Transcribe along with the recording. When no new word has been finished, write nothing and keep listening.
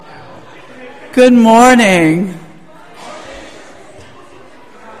Good morning.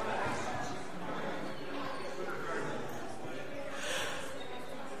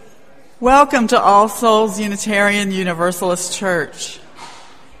 Welcome to All Souls Unitarian Universalist Church.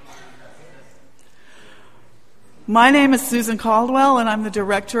 My name is Susan Caldwell, and I'm the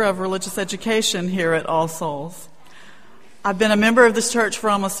Director of Religious Education here at All Souls. I've been a member of this church for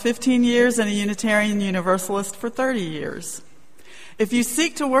almost 15 years and a Unitarian Universalist for 30 years. If you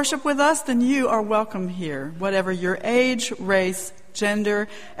seek to worship with us, then you are welcome here, whatever your age, race, gender,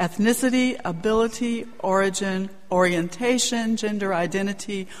 ethnicity, ability, origin, orientation, gender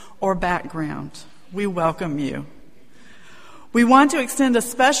identity, or background. We welcome you. We want to extend a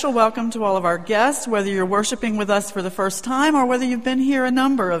special welcome to all of our guests, whether you're worshiping with us for the first time or whether you've been here a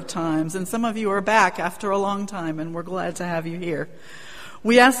number of times, and some of you are back after a long time, and we're glad to have you here.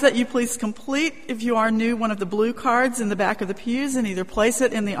 We ask that you please complete, if you are new, one of the blue cards in the back of the pews and either place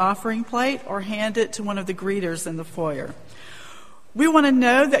it in the offering plate or hand it to one of the greeters in the foyer. We want to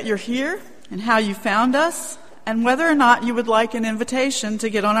know that you're here and how you found us and whether or not you would like an invitation to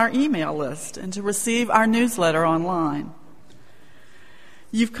get on our email list and to receive our newsletter online.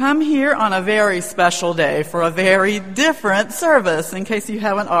 You've come here on a very special day for a very different service, in case you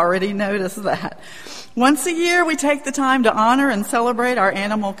haven't already noticed that. Once a year, we take the time to honor and celebrate our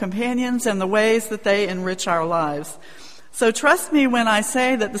animal companions and the ways that they enrich our lives. So trust me when I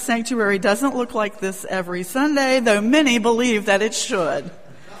say that the sanctuary doesn't look like this every Sunday, though many believe that it should.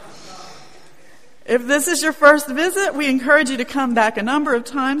 If this is your first visit, we encourage you to come back a number of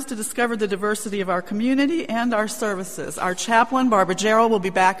times to discover the diversity of our community and our services. Our chaplain, Barbara Gerald, will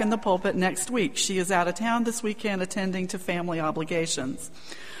be back in the pulpit next week. She is out of town this weekend attending to family obligations.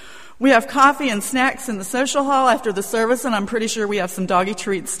 We have coffee and snacks in the social hall after the service, and I'm pretty sure we have some doggy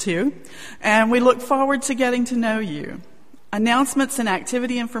treats too. And we look forward to getting to know you. Announcements and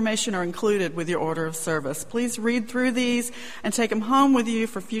activity information are included with your order of service. Please read through these and take them home with you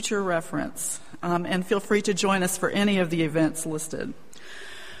for future reference. And feel free to join us for any of the events listed.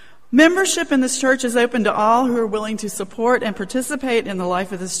 Membership in this church is open to all who are willing to support and participate in the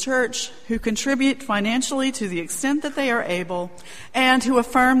life of this church, who contribute financially to the extent that they are able, and who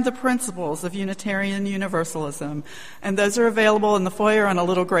affirm the principles of Unitarian Universalism. And those are available in the foyer on a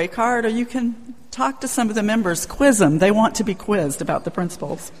little gray card, or you can talk to some of the members, quiz them. They want to be quizzed about the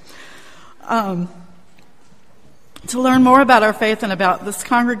principles. To learn more about our faith and about this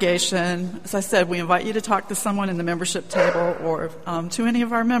congregation, as I said, we invite you to talk to someone in the membership table or to any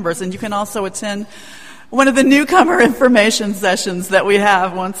of our members. And you can also attend one of the newcomer information sessions that we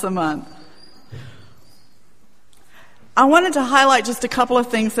have once a month. I wanted to highlight just a couple of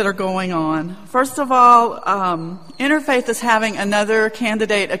things that are going on. First of all, Interfaith is having another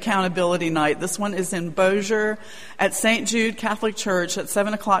candidate accountability night. This one is in Bossier at St. Jude Catholic Church at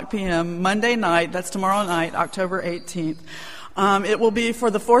 7 o'clock p.m. Monday night. That's tomorrow night, October 18th. It will be for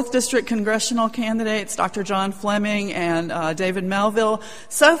the 4th District congressional candidates, Dr. John Fleming and David Melville.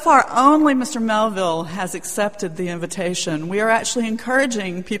 So far, only Mr. Melville has accepted the invitation. We are actually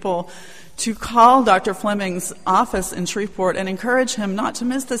encouraging people to call Dr. Fleming's office in Shreveport and encourage him not to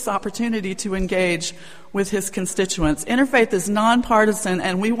miss this opportunity to engage with his constituents. Interfaith is nonpartisan,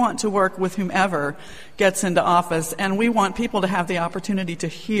 and we want to work with whomever gets into office, and we want people to have the opportunity to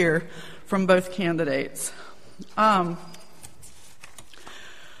hear from both candidates.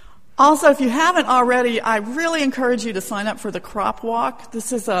 Also, if you haven't already, I really encourage you to sign up for the Crop Walk.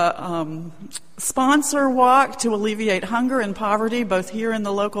 This is a sponsor walk to alleviate hunger and poverty, both here in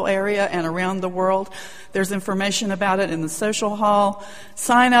the local area and around the world. There's information about it in the social hall.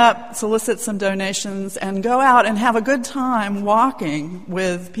 Sign up, solicit some donations, and go out and have a good time walking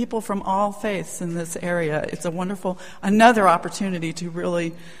with people from all faiths in this area. It's a wonderful, another opportunity to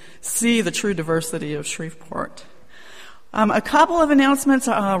really see the true diversity of Shreveport. A couple of announcements.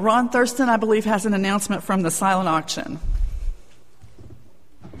 Ron Thurston, I believe, has an announcement from the silent auction.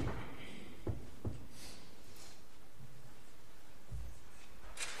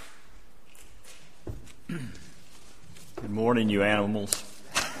 Good morning, you animals.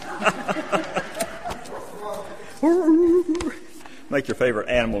 Make your favorite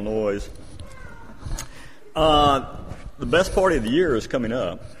animal noise. The best party of the year is coming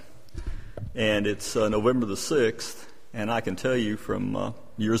up, and it's November the 6th. And I can tell you from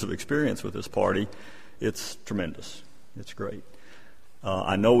years of experience with this party, it's tremendous. It's great.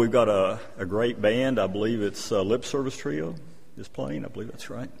 I know we've got a great band. I believe it's Lip Service Trio is playing. I believe that's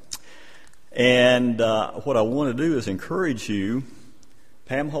right. And what I want to do is encourage you.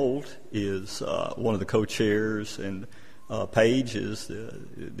 Pam Holt is one of the co-chairs, and Paige is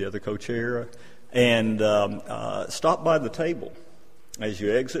the other co-chair. And stop by the table as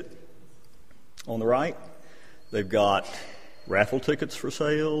you exit. On the right, they've got raffle tickets for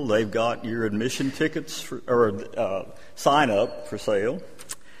sale. They've got your admission tickets sign up for sale.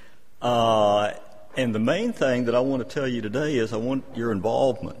 And the main thing that I want to tell you today is I want your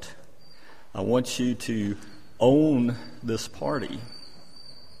involvement. I want you to own this party.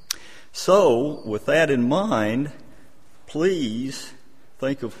 So, with that in mind, please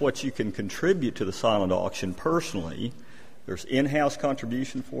think of what you can contribute to the silent auction personally. There's in-house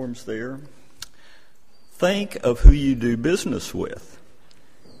contribution forms there. Think of who you do business with.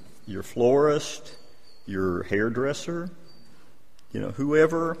 Your florist, your hairdresser,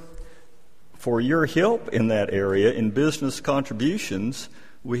 whoever. For your help in that area in business contributions,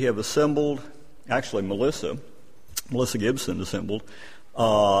 we have assembled, actually Melissa Gibson assembled,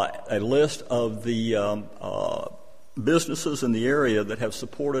 a list of the businesses in the area that have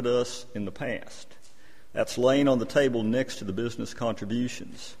supported us in the past. That's laying on the table next to the business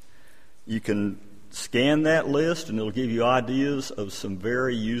contributions. You can scan that list and it'll give you ideas of some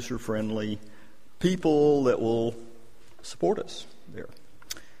very user-friendly people that will support us there.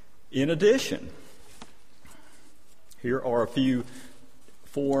 In addition, here are a few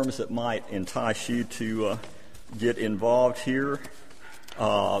forms that might entice you to get involved here.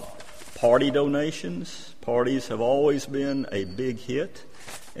 Party donations. Parties have always been a big hit,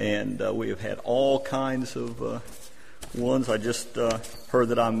 and we have had all kinds of ones. I just heard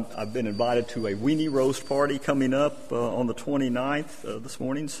that I've been invited to a weenie roast party coming up on the 29th this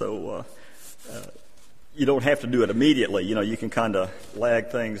morning, so you don't have to do it immediately. You can kind of lag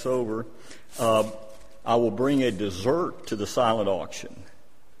things over. I will bring a dessert to the silent auction.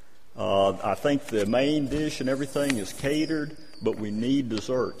 I think the main dish and everything is catered, but we need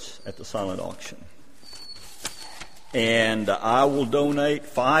desserts at the silent auction. And I will donate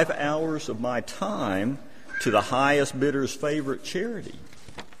 5 hours of my time to the highest bidder's favorite charity.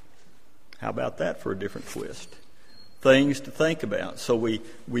 How about that for a different twist? Things to think about. So we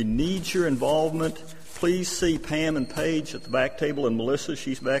need your involvement. Please see Pam and Paige at the back table, and Melissa,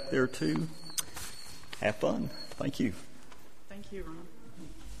 she's back there too. Have fun. Thank you. Thank you, Ron.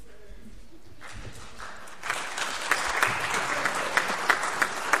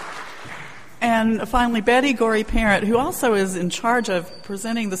 And finally, Betty Gorey-Parent, who also is in charge of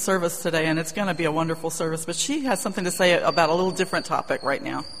presenting the service today, and it's going to be a wonderful service, but she has something to say about a little different topic right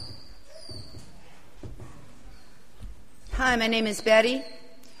now. Hi, my name is Betty,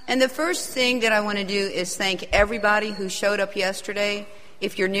 and the first thing that I want to do is thank everybody who showed up yesterday.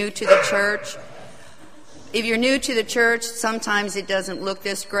 If you're new to the church, sometimes it doesn't look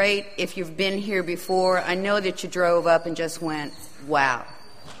this great. If you've been here before, I know that you drove up and just went, wow.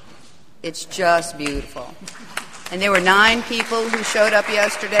 It's just beautiful. And there were 9 people who showed up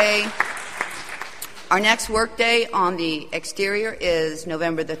yesterday. Our next work day on the exterior is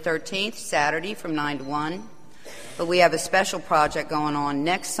November the 13th, Saturday from 9 to 1. But we have a special project going on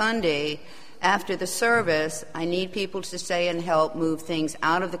next Sunday. After the service, I need people to stay and help move things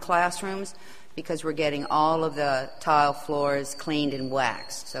out of the classrooms because we're getting all of the tile floors cleaned and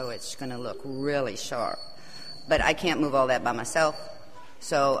waxed. So it's going to look really sharp. But I can't move all that by myself.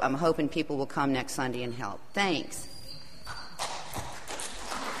 So I'm hoping people will come next Sunday and help. Thanks.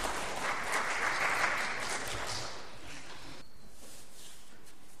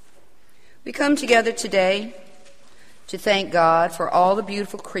 We come together today to thank God for all the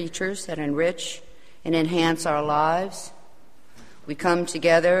beautiful creatures that enrich and enhance our lives. We come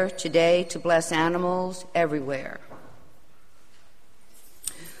together today to bless animals everywhere.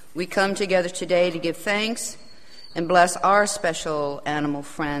 We come together today to give thanks and bless our special animal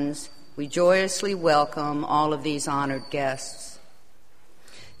friends. We joyously welcome all of these honored guests.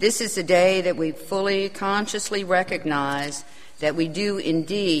 This is the day that we fully, consciously recognize that we do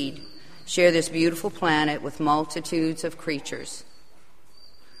indeed share this beautiful planet with multitudes of creatures.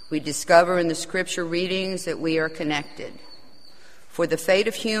 We discover in the scripture readings that we are connected. For the fate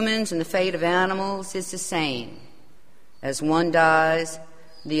of humans and the fate of animals is the same. As one dies,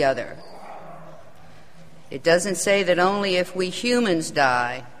 the other. It doesn't say that only if we humans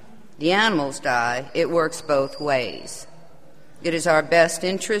die, the animals die. It works both ways. It is our best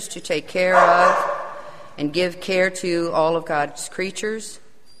interest to take care of and give care to all of God's creatures.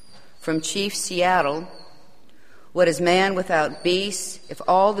 From Chief Seattle, what is man without beasts? If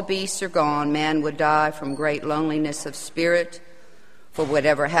all the beasts are gone, man would die from great loneliness of spirit. For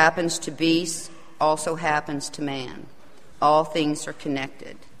whatever happens to beasts also happens to man. All things are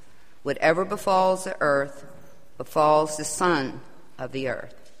connected. Whatever befalls the earth befalls the son of the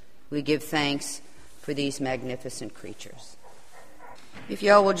earth. We give thanks for these magnificent creatures. If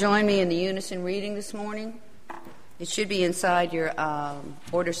y'all will join me in the unison reading this morning, it should be inside your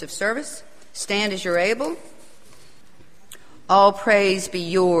orders of service. Stand as you're able. All praise be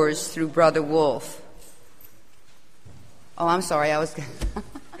yours through Brother Wolf. Oh, I'm sorry. I was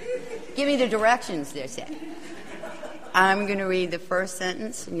give me the directions there, Sam. I'm going to read the first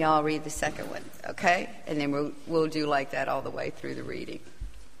sentence, and y'all read the second one, okay? And then we'll do like that all the way through the reading.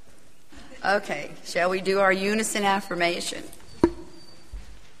 Okay, shall we do our unison affirmation?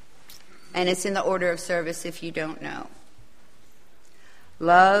 And it's in the order of service if you don't know.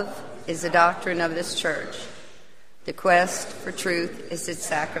 Love is the doctrine of this church. The quest for truth is its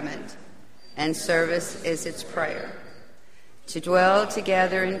sacrament, and service is its prayer. To dwell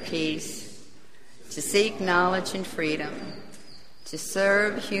together in peace, to seek knowledge and freedom, to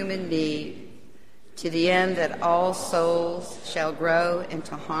serve human need, to the end that all souls shall grow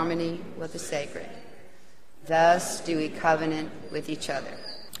into harmony with the sacred. Thus do we covenant with each other.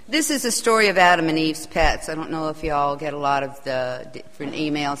 This is the story of Adam and Eve's pets. I don't know if y'all get a lot of the different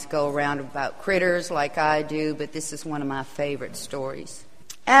emails go around about critters like I do, but this is one of my favorite stories.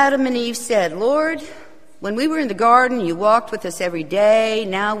 Adam and Eve said, "Lord, when we were in the garden, you walked with us every day.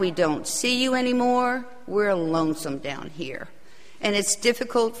 Now we don't see you anymore. We're lonesome down here. And it's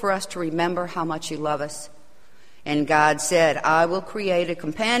difficult for us to remember how much you love us." And God said, "I will create a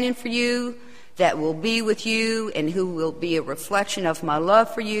companion for you that will be with you and who will be a reflection of my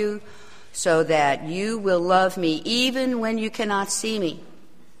love for you, so that you will love me even when you cannot see me.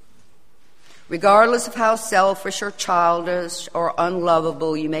 Regardless of how selfish or childish or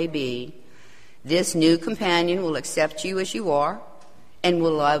unlovable you may be, this new companion will accept you as you are and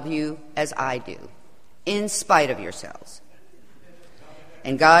will love you as I do, in spite of yourselves."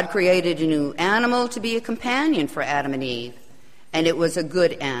 And God created a new animal to be a companion for Adam and Eve, and it was a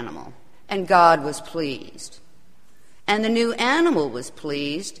good animal, and God was pleased. And the new animal was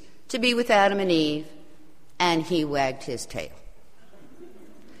pleased to be with Adam and Eve, and he wagged his tail.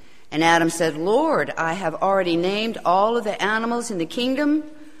 And Adam said, "Lord, I have already named all of the animals in the kingdom,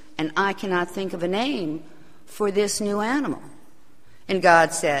 and I cannot think of a name for this new animal." And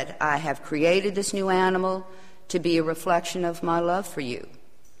God said, "I have created this new animal to be a reflection of my love for you.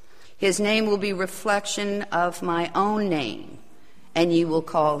 His name will be a reflection of my own name, and you will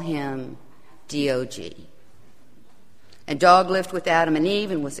call him D-O-G. And dog lived with Adam and Eve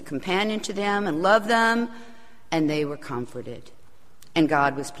and was a companion to them and loved them, and they were comforted. And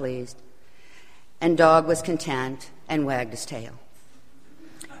God was pleased. And dog was content and wagged his tail.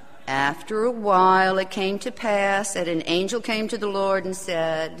 After a while it came to pass that an angel came to the Lord and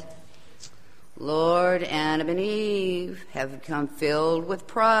said, "Lord, Adam and Eve have become filled with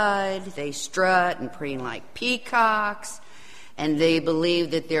pride. They strut and preen like peacocks, and they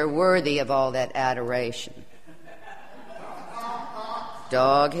believe that they're worthy of all that adoration."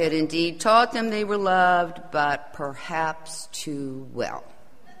 Dog had indeed taught them they were loved, but perhaps too well.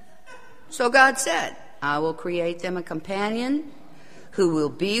 So God said, "I will create them a companion who will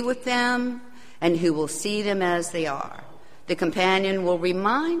be with them and who will see them as they are. The companion will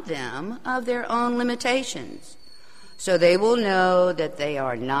remind them of their own limitations, so they will know that they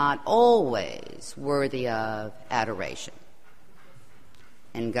are not always worthy of adoration."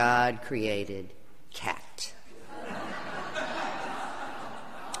 And God created cat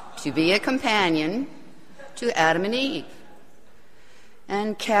to be a companion to Adam and Eve.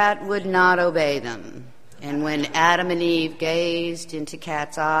 And cat would not obey them. And when Adam and Eve gazed into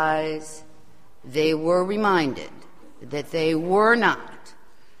cat's eyes, they were reminded that they were not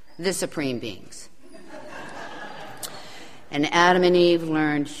the supreme beings. And Adam and Eve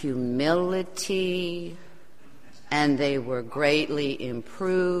learned humility, and they were greatly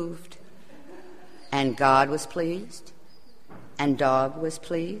improved, and God was pleased, and dog was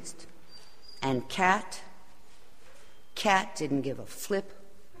pleased, and cat didn't give a flip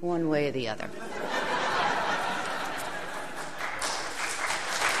one way or the other.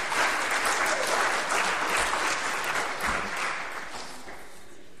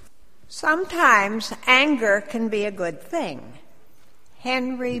 Sometimes anger can be a good thing.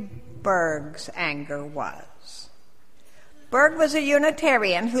 Henry Berg's anger was. Berg was a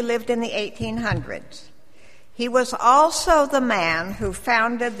Unitarian who lived in the 1800s. He was also the man who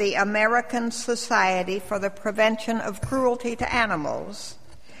founded the American Society for the Prevention of Cruelty to Animals,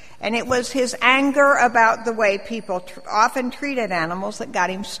 and it was his anger about the way people often treated animals that got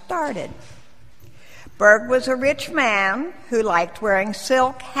him started. Berg was a rich man who liked wearing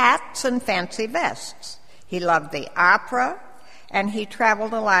silk hats and fancy vests. He loved the opera, and he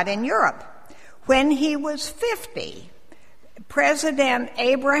traveled a lot in Europe. When he was 50, President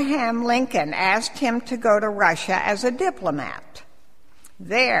Abraham Lincoln asked him to go to Russia as a diplomat.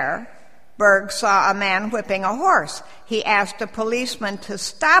 There, Berg saw a man whipping a horse. He asked a policeman to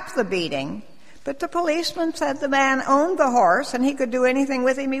stop the beating, but the policeman said the man owned the horse and he could do anything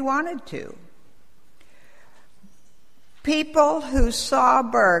with him he wanted to. People who saw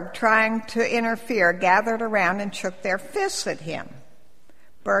Berg trying to interfere gathered around and shook their fists at him.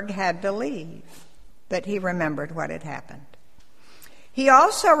 Berg had to leave, but he remembered what had happened. He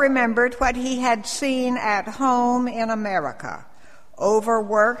also remembered what he had seen at home in America: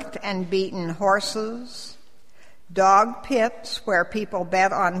 overworked and beaten horses, dog pits where people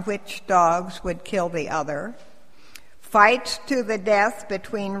bet on which dogs would kill the other, fights to the death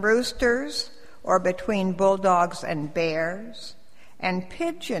between roosters or between bulldogs and bears, and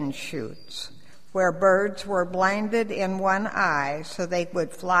pigeon shoots where birds were blinded in one eye so they would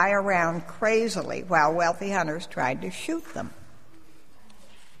fly around crazily while wealthy hunters tried to shoot them.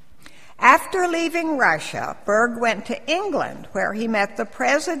 After leaving Russia, Berg went to England, where he met the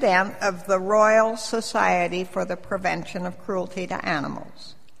president of the Royal Society for the Prevention of Cruelty to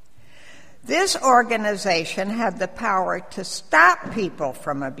Animals. This organization had the power to stop people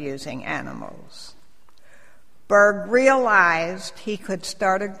from abusing animals. Berg realized he could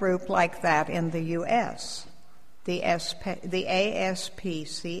start a group like that in the U.S., the ASPCA.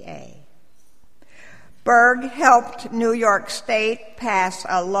 Berg helped New York State pass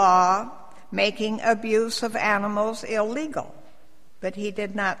a law making abuse of animals illegal, but he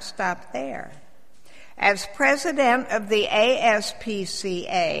did not stop there. As president of the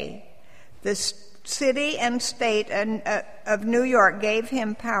ASPCA, the city and state of New York gave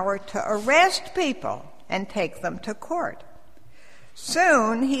him power to arrest people and take them to court.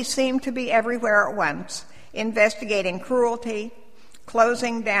 Soon, he seemed to be everywhere at once, investigating cruelty,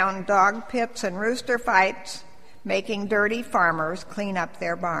 closing down dog pits and rooster fights, making dirty farmers clean up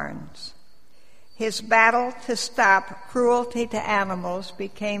their barns. His battle to stop cruelty to animals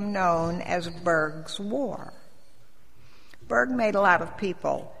became known as Berg's War. Berg made a lot of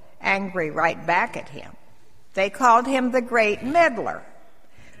people angry right back at him. They called him the Great Meddler,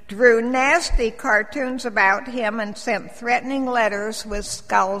 drew nasty cartoons about him, and sent threatening letters with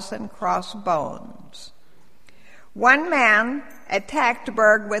skulls and crossbones. One man attacked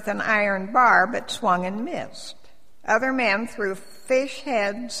Berg with an iron bar but swung and missed. Other men threw fish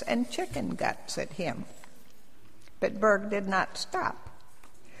heads and chicken guts at him. But Berg did not stop.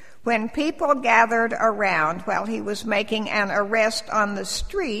 When people gathered around while he was making an arrest on the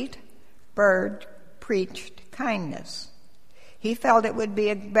street, Berg preached kindness. He felt it would be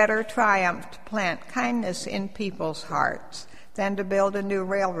a better triumph to plant kindness in people's hearts than to build a new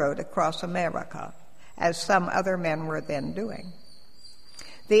railroad across America, as some other men were then doing.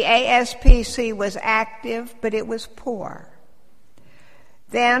 The ASPC was active, but it was poor.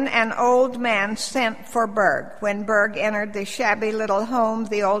 Then an old man sent for Berg. When Berg entered the shabby little home,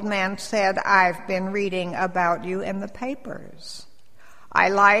 the old man said, "I've been reading about you in the papers. I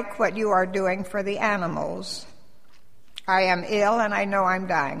like what you are doing for the animals. I am ill and I know I'm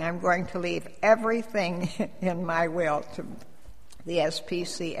dying. I'm going to leave everything in my will to the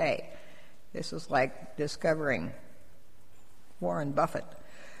SPCA." This is like discovering Warren Buffett.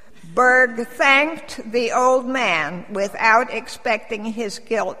 Berg thanked the old man without expecting his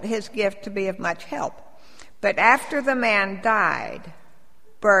gift to be of much help. But after the man died,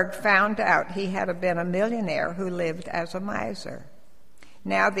 Berg found out he had been a millionaire who lived as a miser.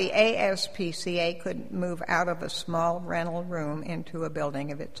 Now the ASPCA could move out of a small rental room into a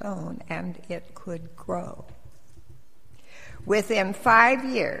building of its own, and it could grow. Within 5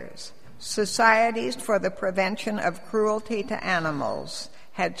 years, societies for the prevention of cruelty to animals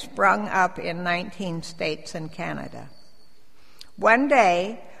had sprung up in 19 states and Canada. One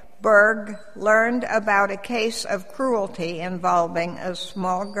day, Berg learned about a case of cruelty involving a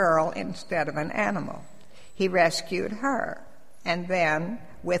small girl instead of an animal. He rescued her, and then,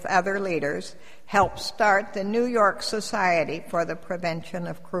 with other leaders, helped start the New York Society for the Prevention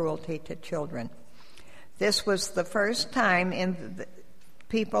of Cruelty to Children. This was the first time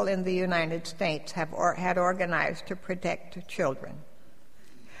people in the United States had organized to protect children.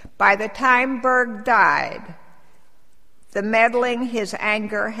 By the time Berg died, the meddling his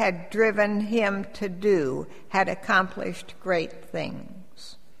anger had driven him to do had accomplished great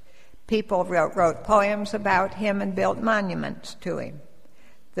things. People wrote poems about him and built monuments to him.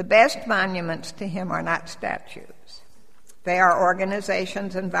 The best monuments to him are not statues. They are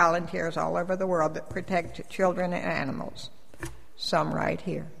organizations and volunteers all over the world that protect children and animals. Some right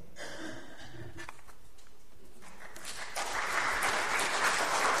here.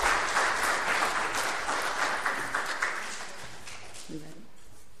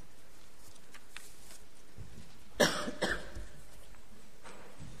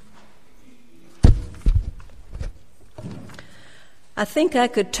 I think I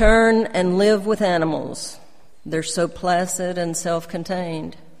could turn and live with animals. They're so placid and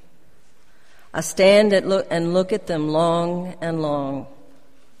self-contained. I stand and look at them long and long.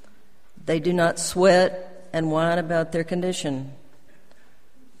 They do not sweat and whine about their condition.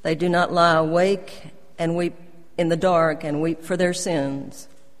 They do not lie awake and weep in the dark and weep for their sins.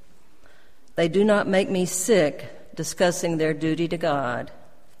 They do not make me sick discussing their duty to God.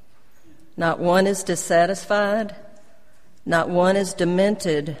 Not one is dissatisfied. Not one is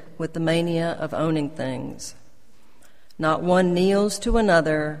demented with the mania of owning things. Not one kneels to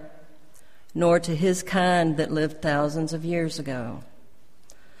another, nor to his kind that lived thousands of years ago.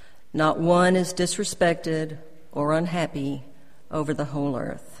 Not one is disrespected or unhappy over the whole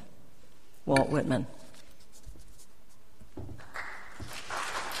earth. Walt Whitman.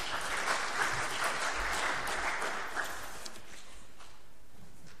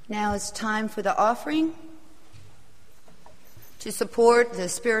 Now it's time for the offering to support the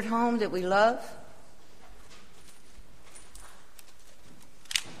Spirit Home that we love.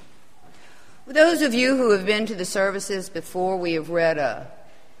 For those of you who have been to the services before, we have read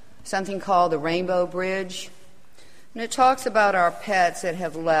something called the Rainbow Bridge. And it talks about our pets that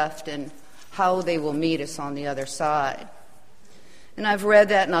have left and how they will meet us on the other side. And I've read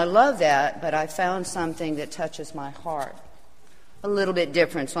that and I love that, but I found something that touches my heart. A little bit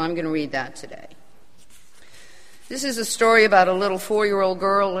different, so I'm going to read that today. This is a story about a little 4-year-old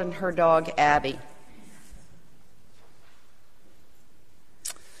girl and her dog, Abby.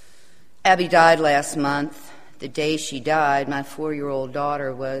 Abby died last month. The day she died, my 4-year-old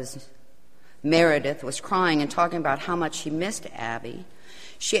daughter Meredith was crying and talking about how much she missed Abby.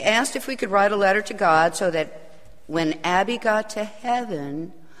 She asked if we could write a letter to God so that when Abby got to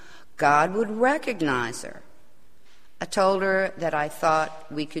heaven, God would recognize her. I told her that I thought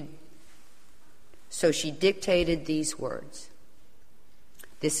we could, so she dictated these words.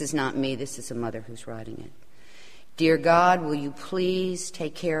 This is not me, this is a mother who's writing it. Dear God, will you please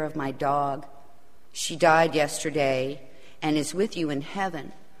take care of my dog? She died yesterday and is with you in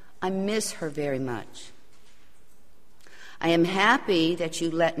heaven. I miss her very much. I am happy that you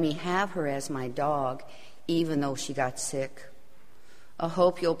let me have her as my dog, even though she got sick. I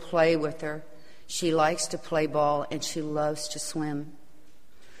hope you'll play with her. She likes to play ball and she loves to swim.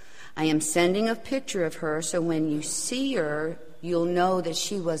 I am sending a picture of her so when you see her, you'll know that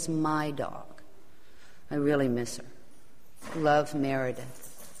she was my dog. I really miss her. Love, Meredith.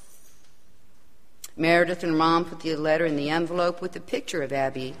 Meredith and her mom put the letter in the envelope with a picture of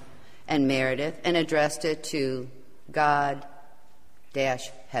Abby and Meredith and addressed it to God-Heaven.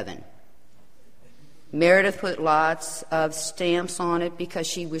 Meredith put lots of stamps on it because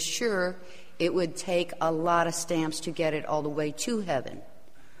she was sure it would take a lot of stamps to get it all the way to heaven.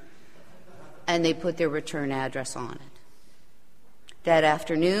 And they put their return address on it. That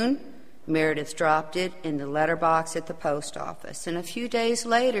afternoon, Meredith dropped it in the letterbox at the post office. And a few days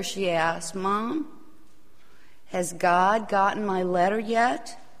later, she asked, Mom, has God gotten my letter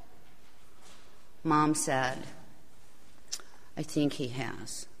yet? Mom said, I think he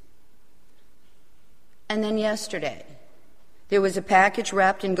has. And then yesterday, there was a package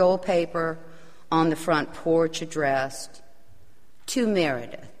wrapped in gold paper on the front porch addressed to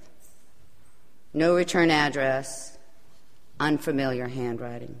Meredith. No return address, unfamiliar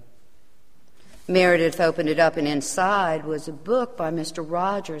handwriting. Meredith opened it up, and inside was a book by Mr.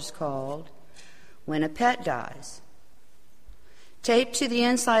 Rogers called When a Pet Dies. Taped to the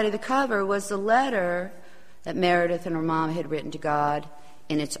inside of the cover was the letter that Meredith and her mom had written to God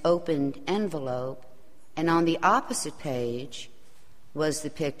in its opened envelope, and on the opposite page was the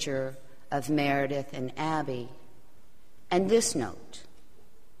picture of Meredith and Abby, and this note.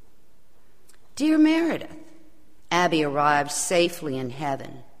 Dear Meredith, Abby arrived safely in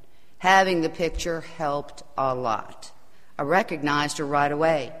heaven. Having the picture helped a lot. I recognized her right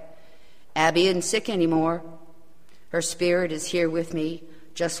away. Abby isn't sick anymore. Her spirit is here with me,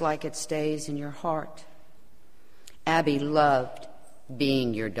 just like it stays in your heart. Abby loved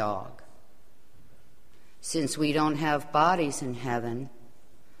being your dog. Since we don't have bodies in heaven,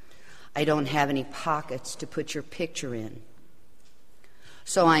 I don't have any pockets to put your picture in.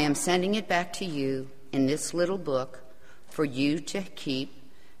 So I am sending it back to you in this little book for you to keep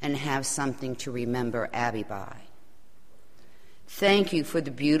and have something to remember Abby by. Thank you for the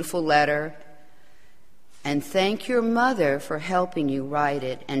beautiful letter, and thank your mother for helping you write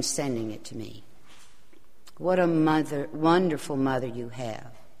it and sending it to me. What a wonderful mother you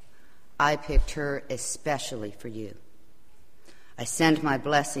have. I picked her especially for you. I send my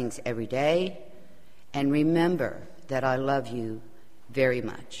blessings every day, and remember that I love you very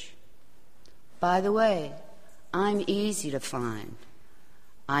much. By the way, I'm easy to find.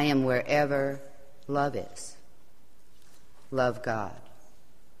 I am wherever love is. Love God.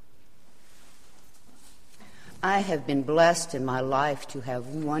 I have been blessed in my life to have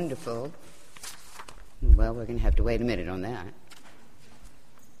wonderful, well, we're going to have to wait a minute on that.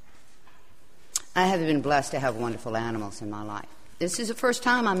 I have been blessed to have wonderful animals in my life. This is the first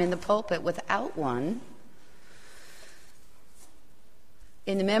time I'm in the pulpit without one.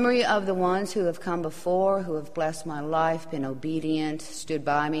 In the memory of the ones who have come before, who have blessed my life, been obedient, stood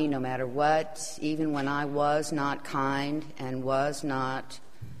by me no matter what, even when I was not kind and was not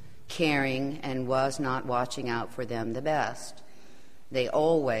caring and was not watching out for them the best. They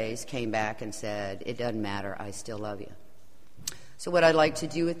always came back and said, "It doesn't matter, I still love you." So what I'd like to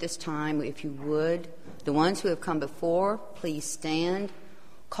do at this time, if you would, the ones who have come before, please stand,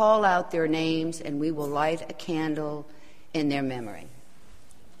 call out their names, and we will light a candle in their memory.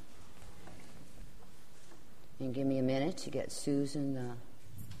 And give me a minute to get Susan.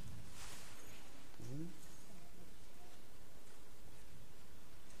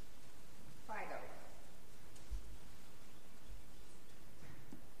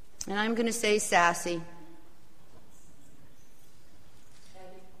 And I'm going to say Sassy.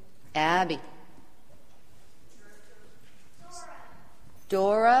 Abby.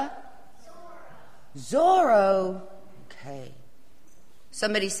 Dora. Zorro. Okay.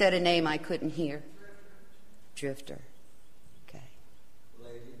 Somebody said a name I couldn't hear. Drifter. Okay.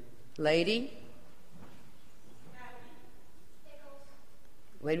 Lady.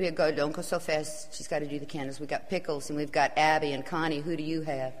 Wait a minute, don't go so fast. She's got to do the candles. We've got Pickles, and we've got Abby and Connie. Who do you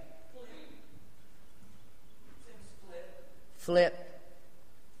have? Flip.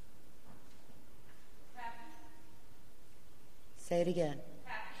 Say it again.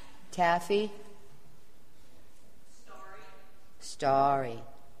 Taffy. Starry.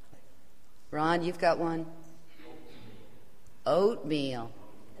 Ron, you've got one? Oatmeal.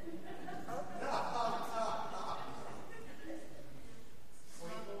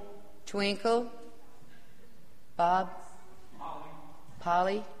 Twinkle. Bob.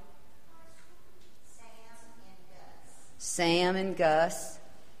 Polly. Sam and Gus.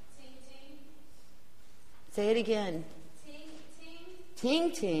 Say it again.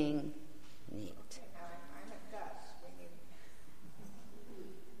 Ting Ting. Neat.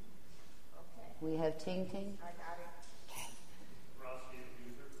 We have Ting Ting. Okay.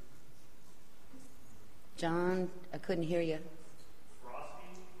 John, I couldn't hear you.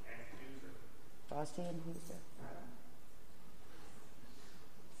 Frosty and Hooser.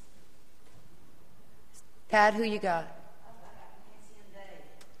 Pat, who you got?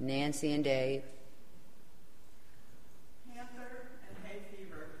 Nancy and Dave. Panther and hay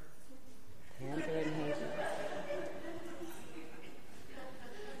fever. Panther and hay fever.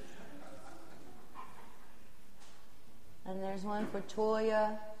 And there's one for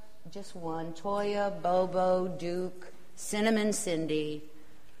Toya, just one. Toya, Bobo, Duke, Cinnamon Cindy,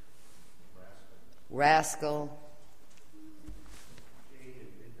 Rascal,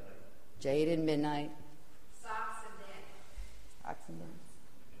 Jade and Midnight. Socks and Dance.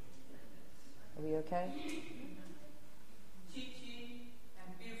 Are we okay?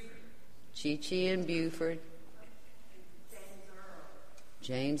 Chi-Chi and Buford.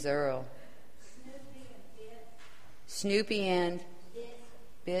 James Earl. Snoopy and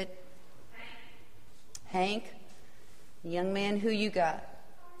Bit. Hank. Young man, who you got?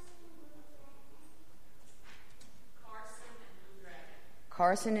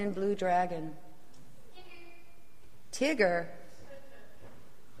 Carson and Blue Dragon. Tigger.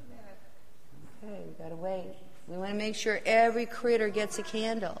 Okay, we gotta wait. We want to make sure every critter gets a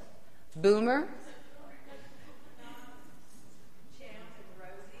candle. Boomer.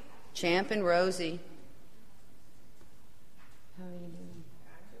 Champ and Rosie. How are you doing?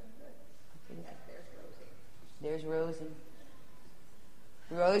 There's Rosie.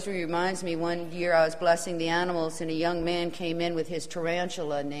 Rosie reminds me, one year I was blessing the animals and a young man came in with his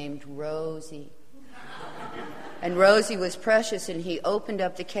tarantula named Rosie. And Rosie was precious and he opened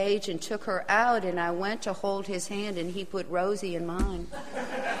up the cage and took her out and I went to hold his hand and he put Rosie in mine.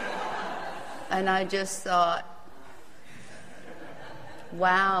 And I just thought,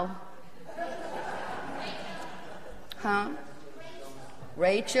 wow. Huh?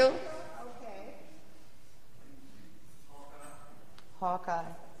 Rachel? Hawkeye.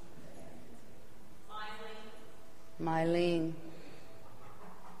 Mylene.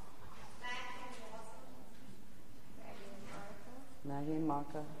 Maggie and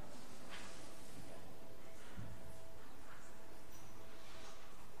Martha.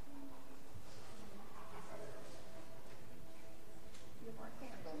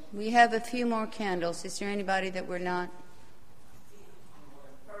 We have a few more candles. Is there anybody that we're not?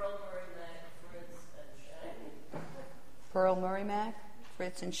 Earl Murray Mac,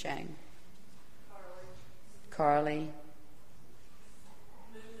 Fritz, and Shane. Carly.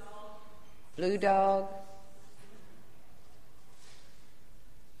 Blue Dog.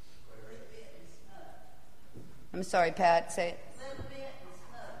 I'm sorry, Pat, say it.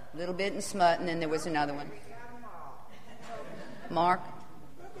 Little Bit and Smut, and then there was another one. Mark?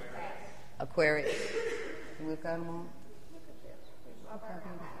 Aquarius. We've got them all?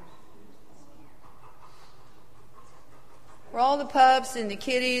 For all the pups and the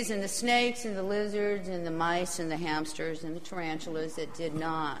kitties and the snakes and the lizards and the mice and the hamsters and the tarantulas that did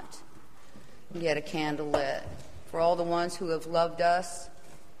not get a candle lit. For all the ones who have loved us,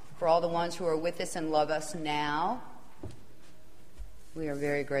 for all the ones who are with us and love us now, we are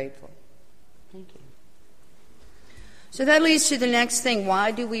very grateful. Thank you. So that leads to the next thing.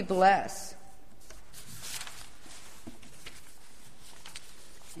 Why do we bless?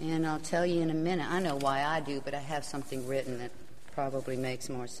 And I'll tell you in a minute. I know why I do, but I have something written that probably makes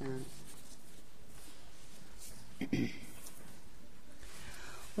more sense.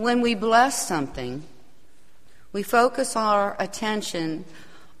 When we bless something, we focus our attention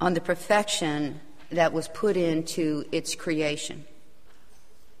on the perfection that was put into its creation.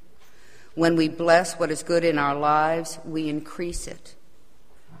 When we bless what is good in our lives, we increase it,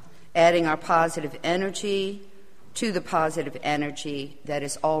 adding our positive energy to the positive energy that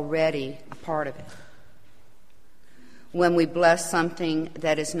is already a part of it. When we bless something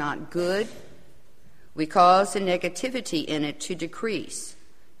that is not good, we cause the negativity in it to decrease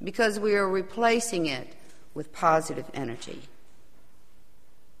because we are replacing it with positive energy.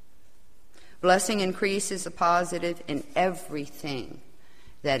 Blessing increases the positive in everything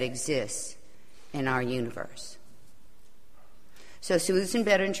that exists in our universe. So Susan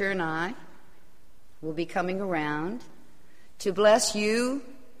Bettinger and I will be coming around to bless you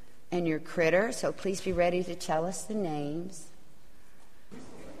and your critter, so please be ready to tell us the names.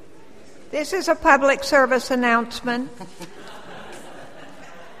 This is a public service announcement.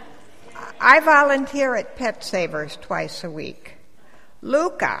 I volunteer at Pet Savers twice a week.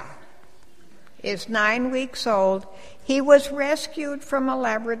 Luca is 9 weeks old. He was rescued from a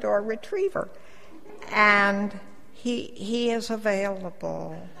Labrador Retriever, and he is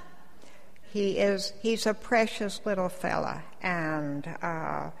available. He's a precious little fella, and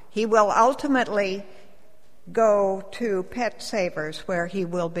he will ultimately go to Pet Savers where he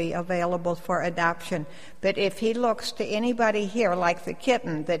will be available for adoption. But if he looks to anybody here like the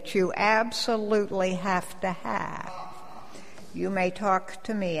kitten that you absolutely have to have, you may talk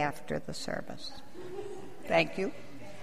to me after the service. Thank you.